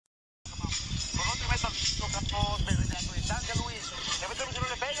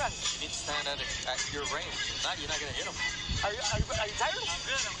at your range. If not, you're not going to hit him. Are you tired?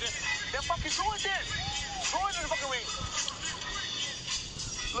 I'm good. Then fucking throw it then. Throw it in the fucking ring.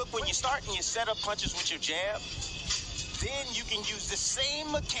 Look, when you start and you set up punches with your jab, then you can use the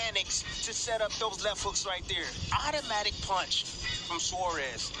same mechanics to set up those left hooks right there. Automatic punch from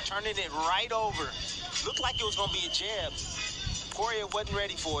Suarez, turning it right over. Looked like it was going to be a jab. Correa wasn't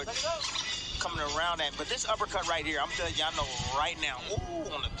ready for it. Coming around that. But this uppercut right here, I'm telling you, I know right now. Ooh,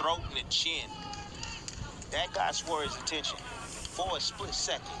 on the throat and the chin. That got Suarez's attention for a split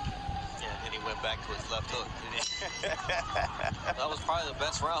second. Yeah, then he went back to his left hook. That was probably the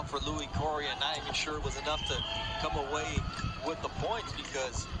best round for Louis Correa. Not even sure it was enough to come away with the points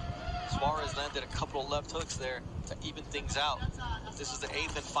because Suarez landed a couple of left hooks there to even things out. This is the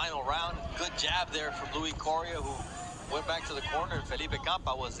 8th and final round. Good jab there from Louis Correa, who went back to the corner, and Felipe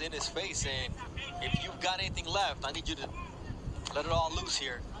Campa was in his face saying, if you've got anything left, I need you to let it all loose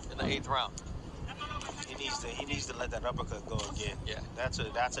here in the 8th round. He needs to let that uppercut go again. Yeah. That's a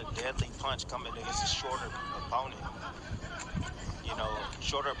deadly punch coming against a shorter opponent. You know,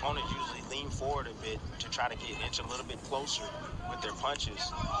 shorter opponents usually lean forward a bit to try to get inch a little bit closer with their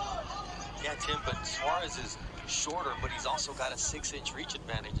punches. Yeah, Tim, but Suarez is shorter, but he's also got a 6-inch reach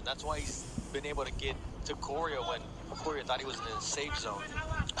advantage, and that's why he's been able to get to Correa when Correa thought he was in a safe zone.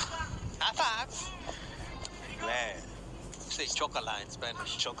 High five. Man. You say chocolate in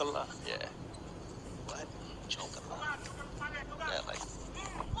Spanish. Chocolate? Yeah. What? Chocolate. Yeah, like.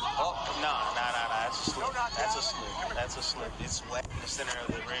 Oh. No. That's a slip. That's a slip. It's wet in the center of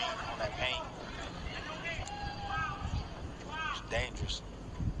the ring on that paint. It's dangerous.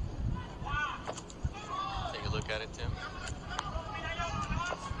 Take a look at it, Tim.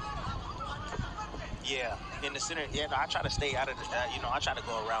 Yeah, in the center. Yeah, no, I try to stay out of the. I try to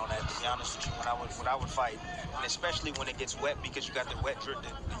go around that. To be honest with you, when I would fight, and especially when it gets wet, because you got the wet drip,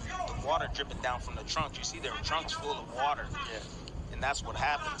 the water dripping down from the trunk. You see their trunks full of water. Yeah. And that's what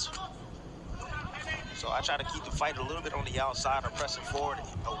happens. So I try to keep the fight a little bit on the outside or pressing forward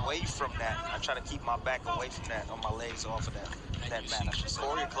away from that. I try to keep my back away from that, on my legs off of that mat. I should say.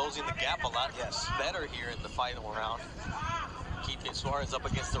 Correa closing the gap a lot better here in the final round, keeping Suarez up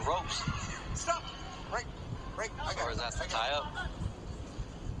against the ropes. Stop. Right. Suarez has to tie up.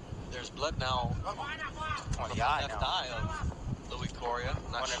 There's blood now on from the eye left now. eye of Louis Correa.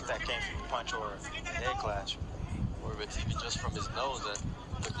 I wonder if that came from a punch or a head clash. Or if it's even just from his nose that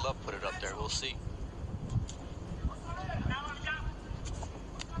the glove put it up there. We'll see.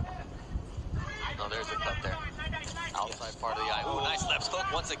 No, there's a cut there. Outside part of the eye. Ooh, nice left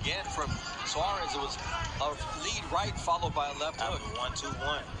hook once again from Suarez. It was a lead right followed by a left hook.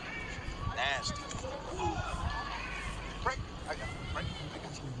 1-2-1. Nasty. Right. I got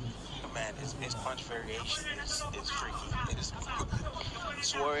you. Man, his punch variation is freaky. It is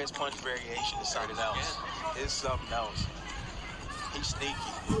Suarez punch variation is something else. It's something else. He's sneaky.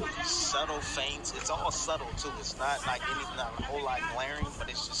 Subtle feints. It's all subtle too. It's not like anything, not a whole lot glaring, but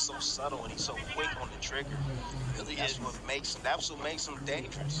it's just so subtle and he's so quick on the trigger. That's what makes him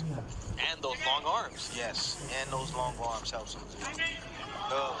dangerous. And those long arms. Yes, and those long arms helps him too.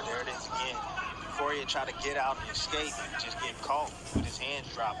 Oh, there it is again. Correa tried to get out and escape and just get caught with his hands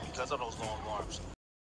dropped because of those long arms.